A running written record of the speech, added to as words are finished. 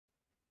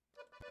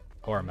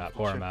Horror map,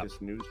 horror Check map.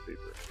 this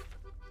newspaper.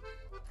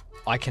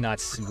 I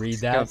cannot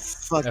read Got that.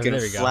 fucking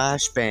there we go.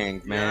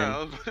 flashbang, man. Yeah,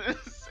 I was gonna say.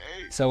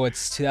 So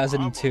it's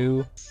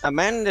 2002. A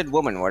man and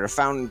woman were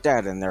found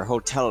dead in their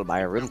hotel by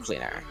a room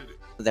cleaner.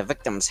 The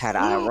victims had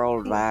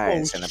rolled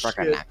eyes and a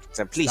broken neck.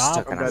 The police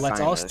Stop. took an Let's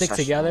all stick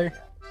together.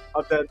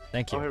 I'm dead.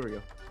 Thank Oh, you. here we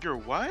go. You're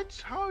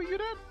what? How are you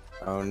dead?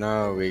 Oh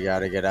no, we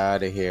gotta get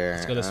out of here.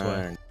 Let's go this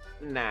way.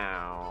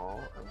 Now.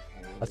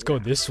 Okay. Let's go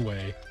this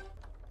way.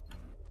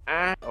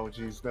 Oh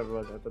jeez, never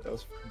mind. I thought that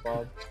was fucking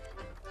Bob.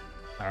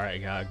 All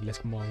right, guys. Let's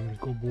come on. Let's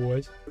go,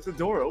 boys. There's a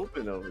door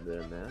open over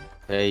there, man.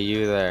 Hey,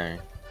 you there.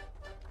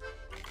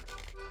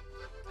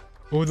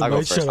 Oh, the I'll go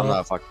light first. shut I'm not a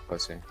off. fucking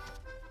pussy.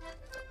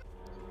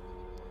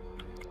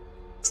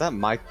 Is that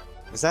Mike?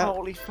 Is that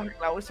Holy fuck,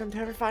 Lois, I'm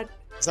terrified.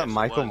 is that Yes, it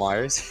Michael was.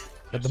 Myers? Is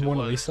that the Yes, it Mona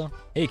was. Lisa?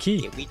 Hey,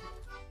 key.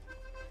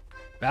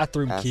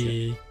 Bathroom Bathroom.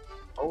 key.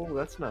 Oh,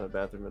 that's not a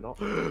bathroom at all.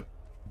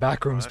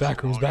 Back rooms, That's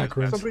back rooms, a back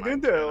rooms. That's Something in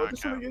my there. knock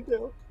There's something in there.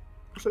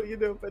 There's something in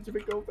there.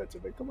 Benjamin, go,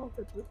 Benjamin. Come on,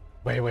 Benjamin.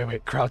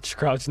 Wait. Crouch,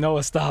 crouch.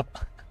 Noah, stop.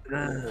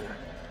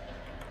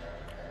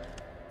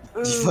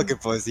 You fucking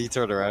pussy. You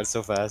turned around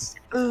so fast.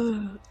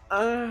 I'm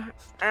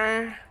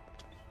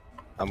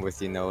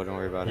with you, Noah. Don't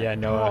worry about it. Yeah,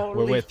 Noah,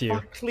 we're with you.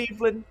 Fuck,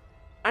 Cleveland.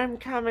 I'm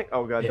coming.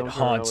 Oh god, It don't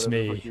haunts turn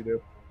around, whatever the me. fuck you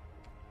do.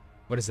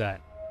 What is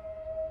that?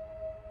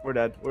 We're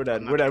dead. We're dead.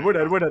 I'm not We're dead. turning We're dead.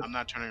 around. We're dead. I'm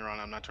not turning around.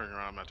 I'm not turning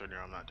around. I'm not turning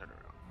around. I'm not turning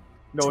around.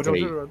 No, It's don't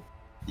okay. turn around.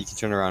 You can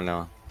turn around,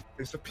 Noah.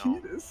 There's a No.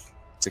 penis.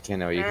 It's okay,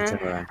 Noah. You can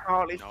turn around.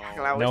 Holy No. fuck,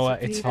 Lois, Noah, a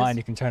it's penis. fine.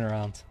 You can turn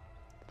around.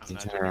 I'm You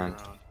not turn turning around.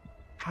 around.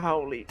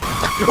 Holy.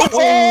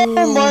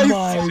 Oh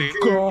my See?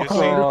 God.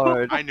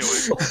 God. I knew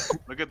it.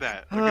 Look at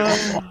that. Look at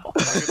that. Look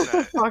at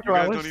that. Fuck, You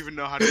guys Lois. don't even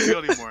know how to feel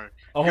anymore.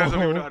 You guys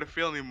don't even know how to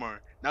feel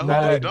anymore. Now My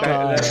who's That dumb?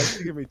 God.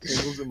 actually gave me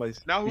tingles in my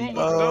Now who feet.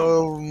 looks dumb?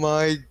 Oh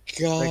my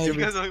God. You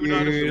guys don't even know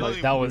how to feel dude.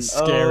 anymore. That was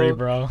scary, Oh.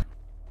 bro.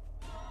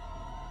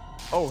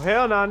 Oh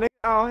hell no, nigga!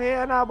 Oh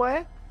hell no, boy!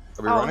 Are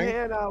we Oh running?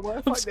 hell no, boy!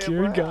 Fuck that, scared,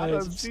 boy! I guys,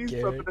 done I'm seen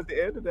scared. something at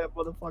the end of that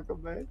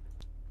motherfucker, man.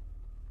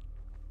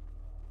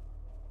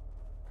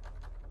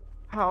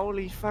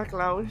 Holy fuck,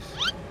 Lois!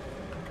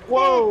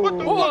 Whoa! What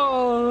the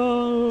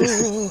Whoa!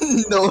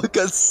 Noah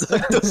got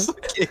sucked the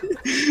fuck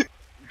in.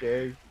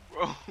 Okay.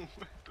 Bro, what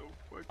the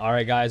fuck? All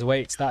right, guys,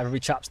 wait. Stop. Everybody,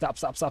 chop.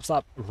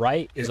 Stop.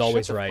 Right is Shut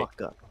always the right.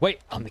 fuck up. Wait,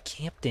 I'm the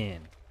captain.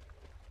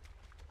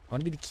 I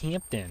want to be the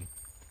captain.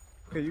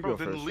 Okay, you Bro, go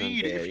then first.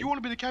 lead. Then, If Daddy. you want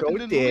to be the Go, captain,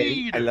 then Daddy.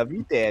 lead. I love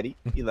you, Daddy.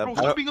 You love Bro,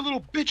 me. stop being a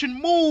little bitch and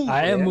move.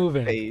 I am Yeah,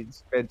 moving. Paige,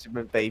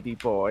 Benjamin, baby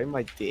boy,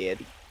 my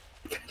daddy.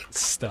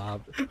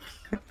 Stop.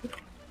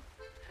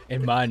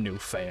 In my new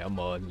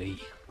family.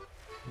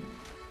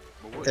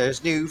 But what-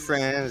 There's new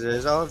friends,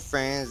 there's old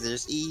friends,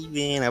 there's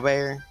even a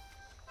bear.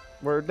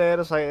 We're dead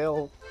as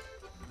hell.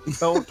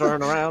 Don't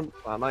turn around.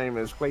 My name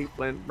is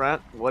Cleveland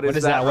Brent. What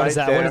is that? What right is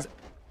that? there? What is?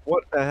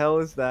 What the hell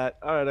is that?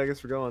 Alright, I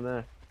guess we're going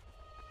there.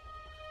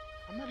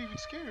 I'm not even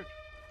scared.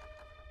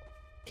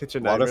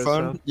 Kitchen nightmares,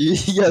 Waterfront? son. You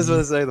guys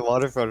want to say the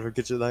waterfront from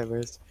Kitchen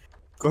Nightmares?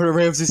 Gordon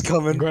Ramsay's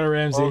coming. Gordon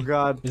Ramsay Oh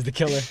god. is the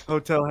killer.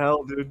 Hotel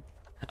hell, dude.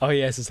 Oh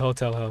yes, it's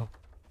Hotel Hell.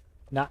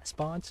 Not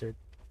sponsored.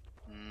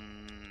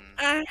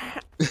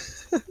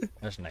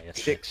 That's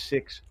nice.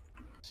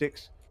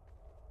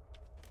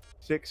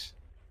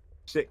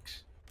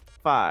 6,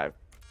 5,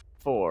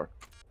 4,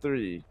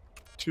 3,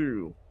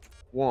 2,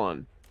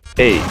 1,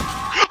 8.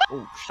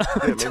 Oh shit,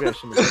 maybe I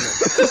shouldn't have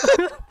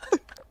done that.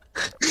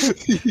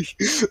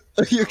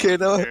 Are you okay,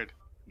 No, I was Noah? scared.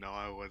 No,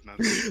 I was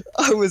not scared.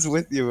 I was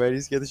with you, man.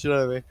 You scared the shit out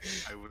of me.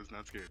 I was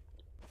not scared.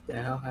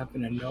 The hell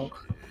happened to no?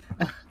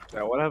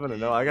 Yeah, what happened to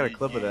no? I got a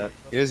clip of that.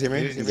 You guys hear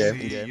me? You didn't Yeah.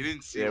 see. You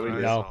didn't see Yeah, we what I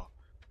did. No. saw.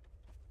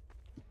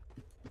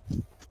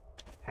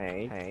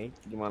 Hey,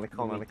 you wanna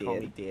call me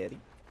daddy?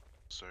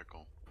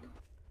 Circle.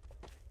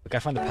 Look, I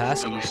found the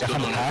pass. I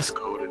found the pass.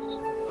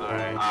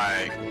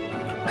 Alright.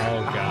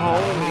 Oh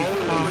god.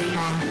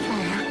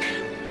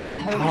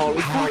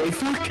 Holy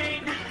fuck!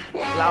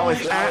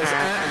 Lois,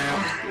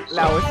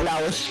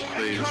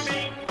 Please.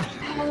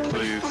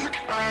 Please.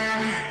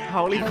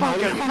 holy fuck!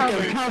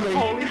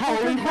 Holy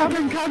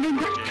coming!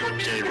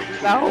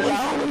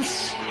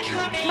 Lois,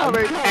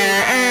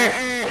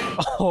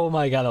 Oh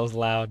my god, that was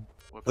loud.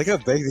 What Look how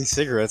big these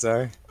cigarettes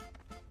are.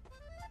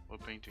 What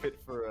painting? Fit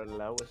for a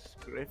Lois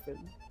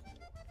Griffin.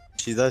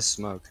 She does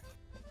smoke.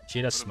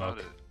 She does What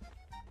about smoke.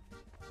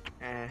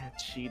 it?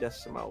 Cheetah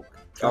smoke.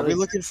 Are we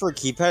looking for a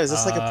keypad? Is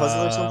this like a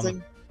puzzle or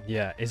something?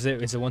 Yeah. Is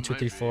it 1, 2,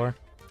 3, 4?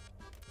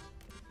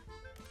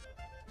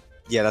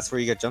 Yeah, that's where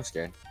you get jump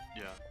scared.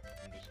 Yeah.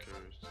 I'm just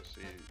curious to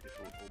see if it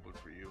will open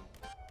for you.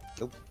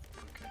 Nope.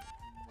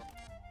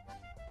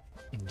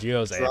 Okay.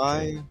 Geo's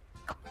Try.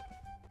 AP.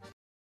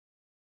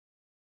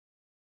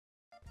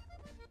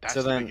 That's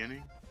So the then-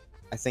 beginning?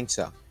 I think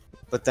so.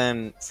 But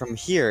then from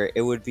here,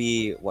 it would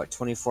be, what,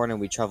 24 and then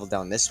we travel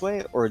down this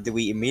way? Or do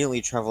we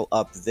immediately travel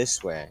up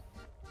this way?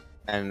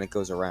 And it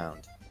goes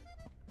around?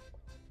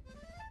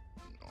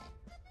 No.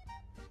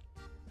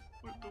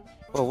 What the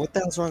fuck? Well, what the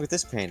hell's wrong with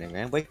this painting,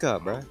 man? Wake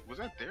up, bro. Was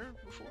that there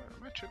before?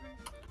 Am I tripping?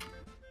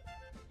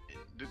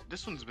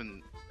 This one's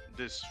been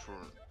this for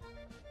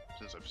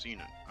since I've seen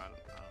it. I don't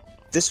know.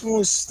 This one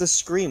was the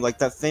Scream, like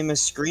that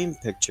famous Scream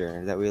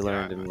picture that we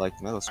learned in like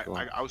middle school.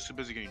 I was too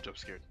busy getting jump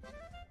scared.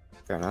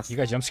 Fair enough. You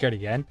got jump scared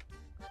again?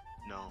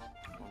 No,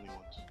 only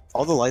once.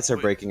 All the lights are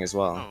Wait. breaking as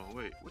well. No,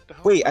 wait, what the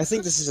hell? Wait, What I is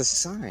think this is a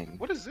sign.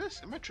 What is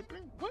this? Am I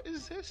tripping? What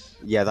is this?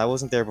 Yeah, that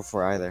wasn't there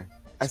before either.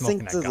 I Smoking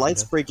think that the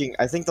lights ganja. breaking.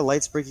 I think the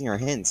lights breaking are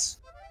hints.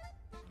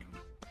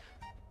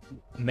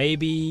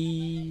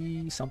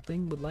 Maybe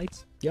something with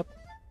lights? Yep.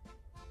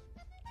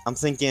 I'm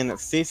thinking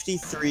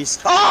 53.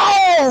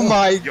 Oh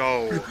my!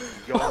 Yo,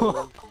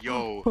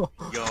 yo.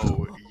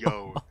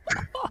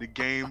 The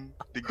game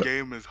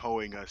is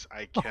hoeing us.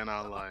 I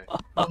cannot lie.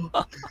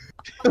 The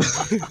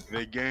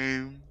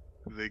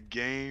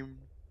game.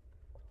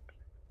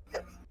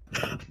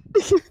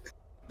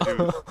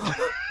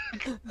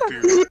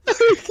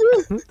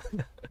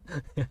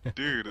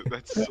 Dude,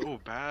 that's so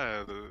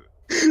bad.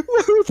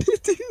 Why would they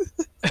do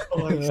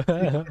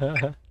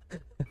that?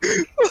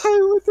 Why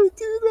would they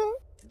do that?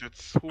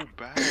 That's so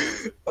bad.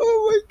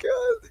 Oh my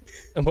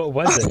god! What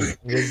was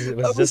it?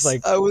 Was just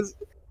like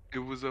It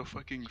was a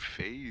fucking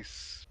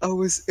face.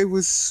 It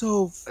was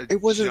so. A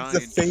It wasn't the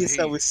giant face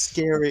that was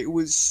scary. It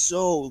was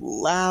so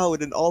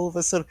loud, and all of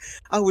a sudden,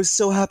 I was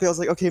so happy. I was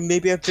like, okay,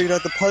 maybe I figured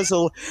out the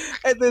puzzle,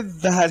 and then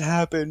that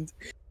happened.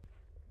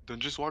 Then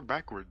just walk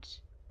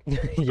backwards. yeah,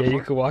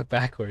 you could walk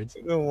backwards.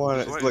 I don't want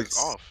This to. light Like, is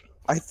off.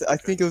 I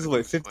think it was I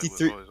like think this light was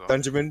 53. always off.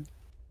 Benjamin,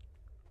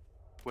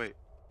 Wait.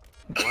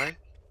 What?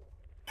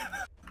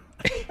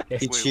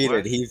 he Wait, cheated.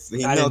 what? He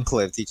I no didn't-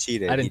 clipped. He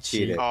cheated. I He didn't cheat.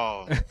 cheated.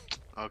 Oh.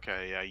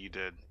 Okay, yeah, you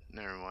did.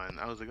 Never mind.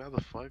 I was like, how the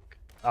fuck?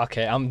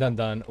 Okay, I'm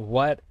done.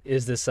 What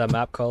is this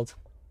map called?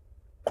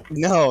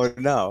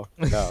 No.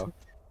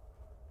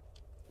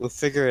 We'll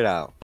figure it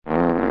out.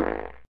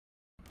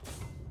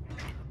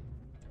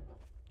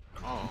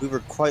 Oh. We were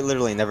quite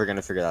literally never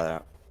gonna figure that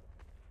out.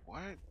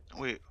 What?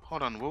 Wait,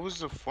 hold on. What was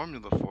the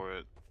formula for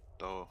it,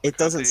 though? It Like, how'd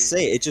doesn't they-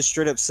 say. It just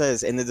straight up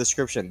says in the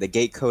description the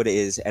gate code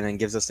is, and then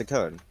gives us the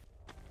code.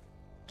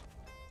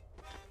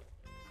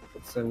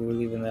 So we're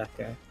leaving that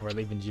guy. We're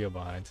leaving Geo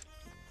behind.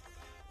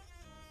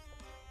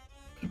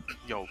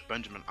 Yo,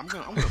 Benjamin, I'm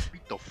gonna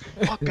beat the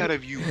fuck out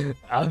of you.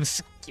 I'm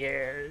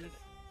scared.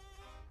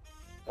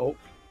 Oh,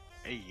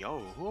 Hey, yo,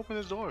 who opened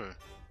this door?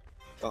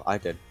 Oh, I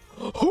did.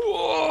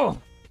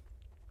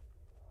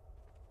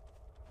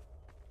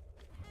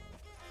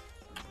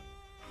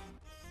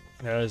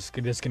 There's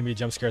gonna be a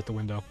jump scare at the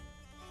window.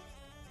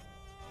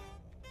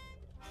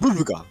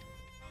 Booga.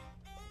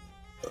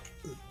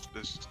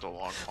 This is the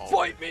long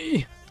hallway. Fight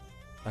me!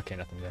 Okay,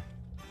 nothing there.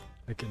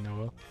 Okay,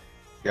 Noah.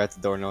 You're at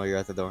the door. No, you're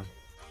at the door.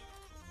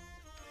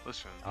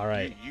 Listen. All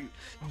right. You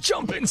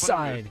Jump make fun of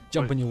inside! it,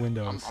 Jump but in your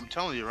windows. I'm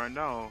telling you right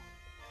now.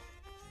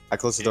 I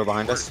closed the door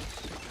behind us.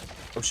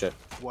 Oh shit.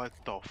 What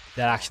the f?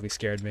 That actually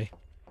scared me.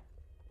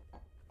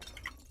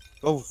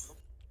 Oh.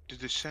 Did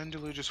the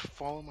chandelier just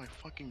fall on my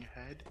fucking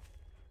head?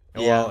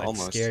 Yeah, Well, it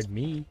almost. scared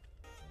me.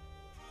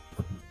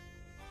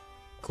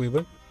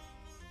 Cleveland?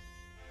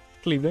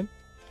 Cleveland?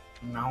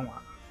 no.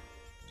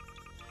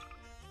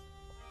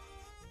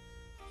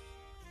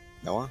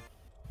 Noah.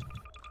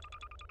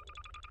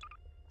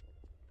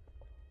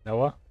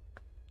 Noah?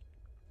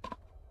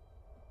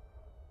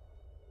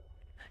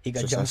 He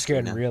got So jump sad scared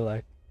in now. real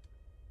life.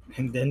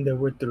 And then there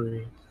were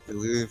three.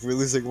 We're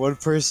losing one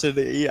person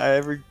at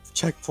every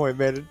checkpoint,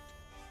 man.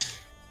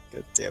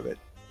 God damn it.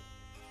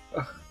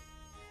 Ugh.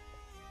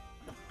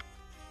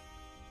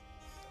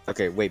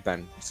 Okay, wait,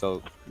 Ben.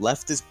 So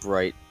left is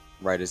bright,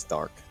 right is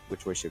dark.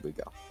 Which way should we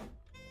go?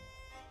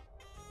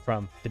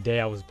 From the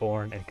day I was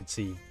born and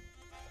conceived.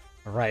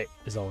 Right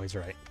is always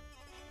right.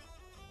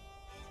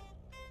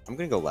 I'm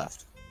gonna go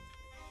left.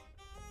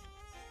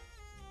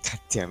 God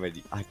damn it!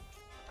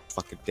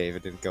 Fucking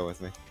David didn't go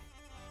with me.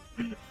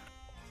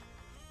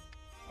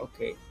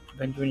 Okay,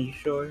 Benjamin, you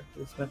sure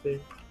this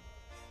method?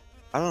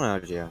 I don't know,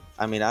 Gio.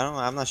 I mean,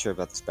 I'm not sure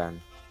about this, Ben.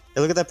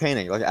 Hey, look at that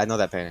painting. Look, I know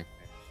that painting.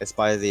 It's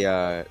by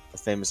the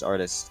famous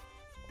artist.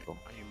 I am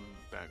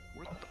back.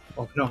 What the?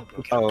 Oh no.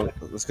 Okay. Oh,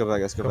 let's go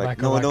back. Let's go, Go back. back,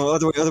 go No, back. no,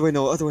 other way,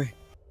 no, other way.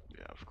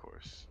 Yeah, of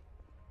course.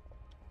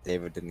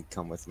 David didn't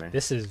come with me.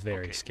 This is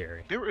very Okay.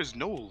 scary. There is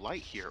no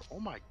light here. Oh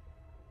my.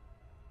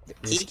 The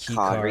This key key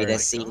card card. reader Oh my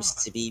seems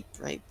God. to be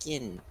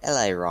broken.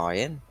 Hello,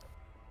 Ryan.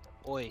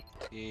 Oi,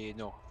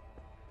 no.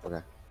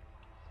 Okay.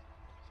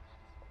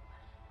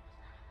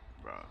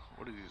 Bruh,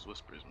 what are these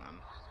whispers, man?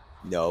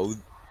 No,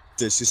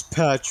 this is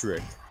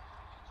Patrick.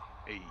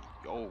 Hey,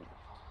 yo.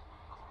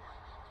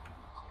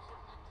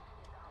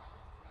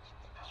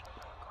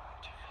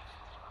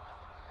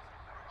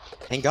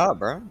 Thank God,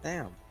 bro.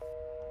 Damn.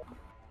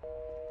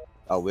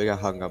 Oh, we got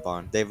hung up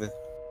on. David,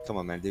 come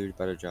on, man. Do a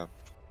better job.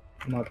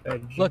 My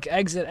bad. G. Look,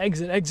 exit,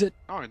 exit, exit.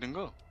 Alright, then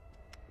go.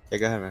 Yeah,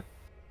 go ahead, man.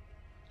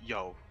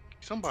 Yo,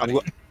 somebody.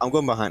 I'm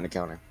going behind the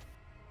counter.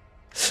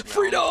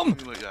 Freedom!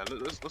 Yeah,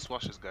 let's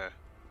watch this guy.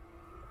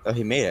 Oh,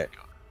 he made it.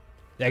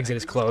 The exit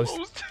is He's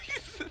closed.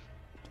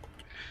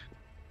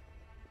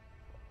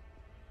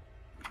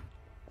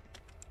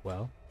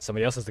 Well,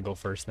 somebody else has to go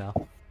first now.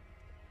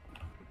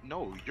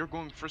 No, you're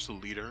going first,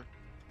 leader.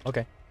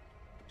 Okay.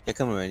 Yeah,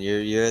 come on, man.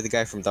 You're the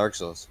guy from Dark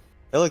Souls.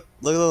 Hey, look.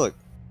 The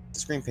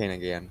screen painting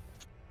again.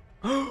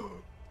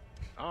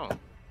 Oh,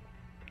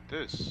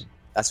 this.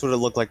 That's what it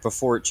looked like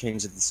before it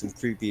changed into some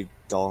creepy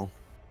doll.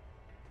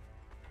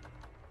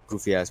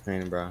 Goofy ass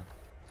painting, bro.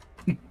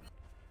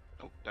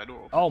 Oh, that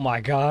door. Oh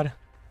my god.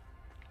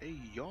 Hey,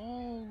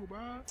 yo, bro.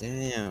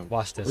 Damn.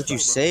 Watch this. What'd you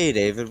bro. say,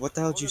 David? What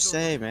the hell did you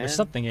say, man? There's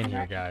something in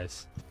here,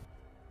 guys.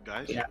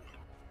 Guys. Yeah.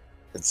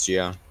 It's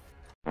Gio.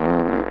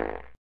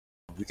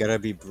 We gotta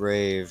be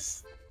brave.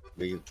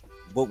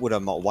 What would a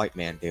white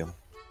man do?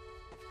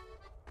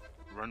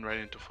 Run right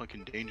into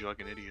fucking danger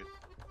like an idiot.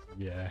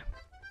 Yeah.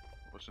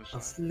 What's A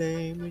inside?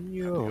 flame in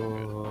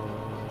your.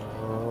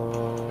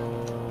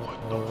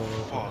 What the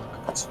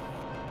fuck?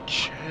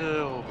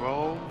 Chill,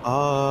 bro.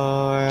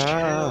 I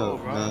Chill,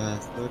 have bro.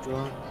 met the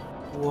drunk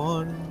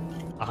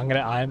one. I'm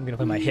gonna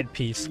play my hit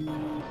piece.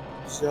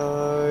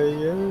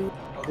 Desire.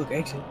 Oh, look,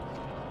 exit.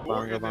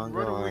 Bongo and then bongo,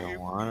 run I away.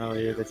 don't wanna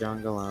leave the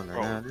jungle on the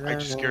Bro, I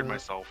just scared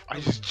myself. I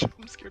just jump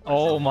scared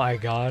myself. Oh my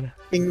god.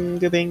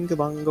 Bingo bingo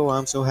bongo,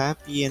 I'm so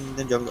happy in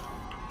the jungle.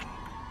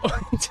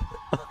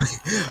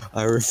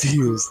 I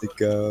refuse to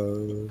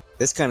go.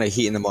 This kind of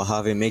heat in the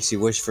Mojave makes you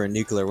wish for a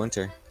nuclear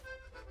winter.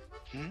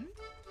 Hmm?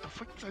 The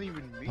fuck does that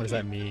even mean? What does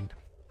that mean?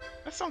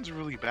 That sounds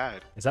really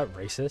bad. Is that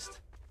racist?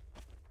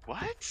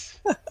 What?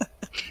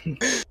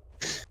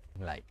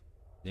 Like,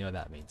 you know what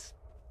that means.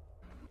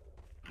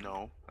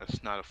 No,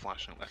 that's not a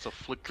flashing. That's a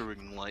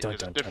flickering light.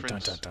 There's a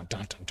difference.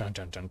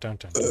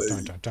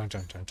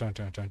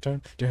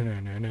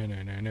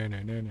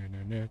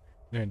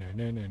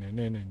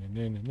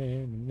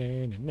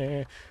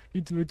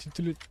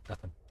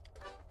 Nothing.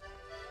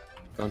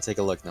 Go and take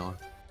a look, Noah.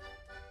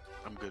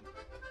 I'm good.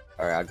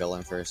 Alright, I'll go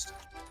in first.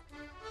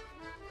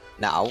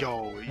 Now.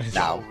 Yo,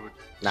 Now. yo,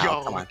 Now,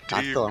 yo, come on,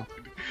 not David. go.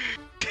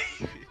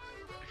 David.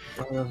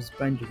 Oh, that was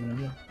Benjamin,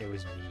 yeah. It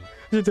was me.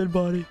 The dead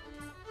body.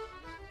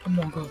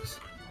 Among Us.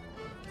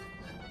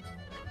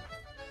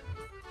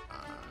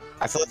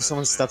 I feel like if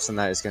someone steps on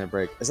that, it's gonna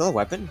break. Is that a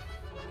weapon?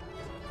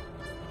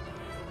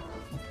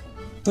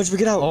 Punch me,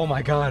 get out! Oh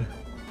my god.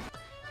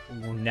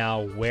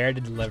 Now, where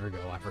did the lever go?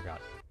 I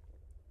forgot.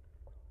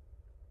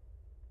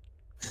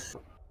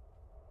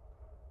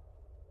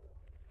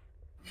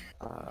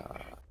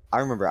 I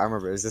remember,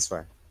 it was this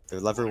way. The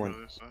lever Wanna went,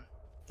 go this way?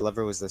 the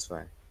lever was this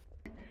way.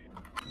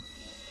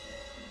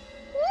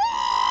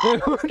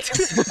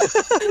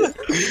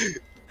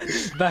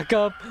 Back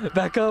up!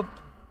 Back up!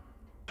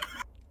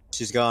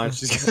 She's gone,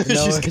 she's gone,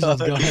 No, she's she's gone.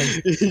 gone.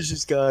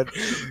 She's gone.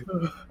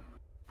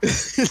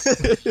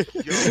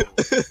 Yo,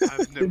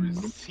 I've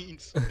never seen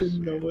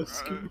something. No bro.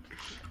 escape.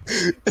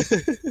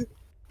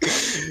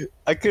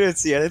 I couldn't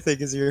see anything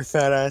because of your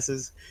fat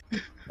asses.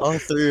 All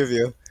three of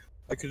you.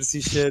 I couldn't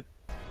see shit.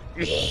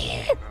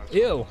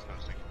 Ew.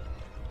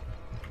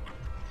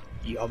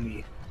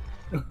 Yummy.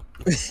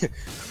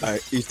 I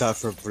eat that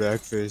for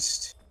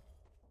breakfast.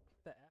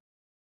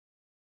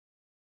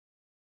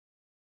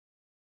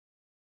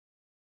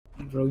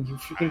 Bro, you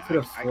freaking put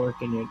a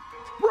fork in it.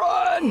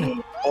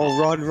 Run! Oh,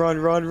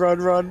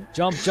 run.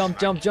 Jump, jump,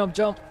 jump, jump,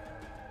 jump.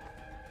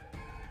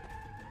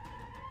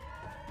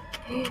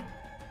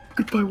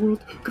 Goodbye,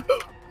 world. Goodbye.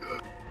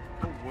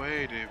 No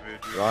way,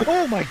 David. Run.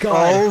 Oh my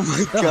god!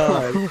 Oh my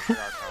god.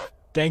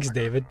 Thanks,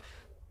 David.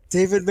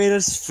 David made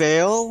us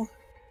fail?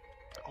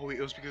 Oh wait,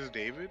 it was because of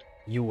David?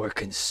 You were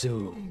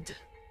consumed.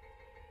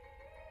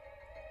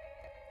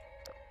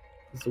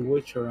 There's a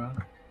witch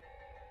around.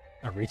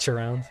 A reach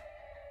around.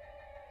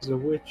 There's a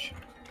witch.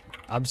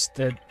 I'm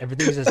still.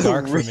 Everything's just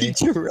dark for me.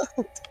 Reach around.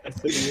 I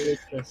said witch.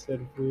 I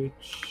said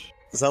witch.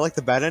 Is that like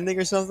the bad ending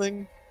or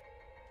something?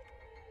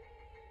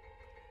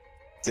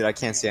 Dude, I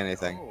can't see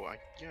anything. Oh,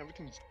 yeah,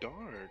 everything's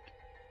dark.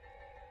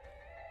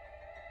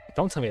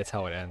 Don't tell me that's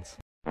how it ends.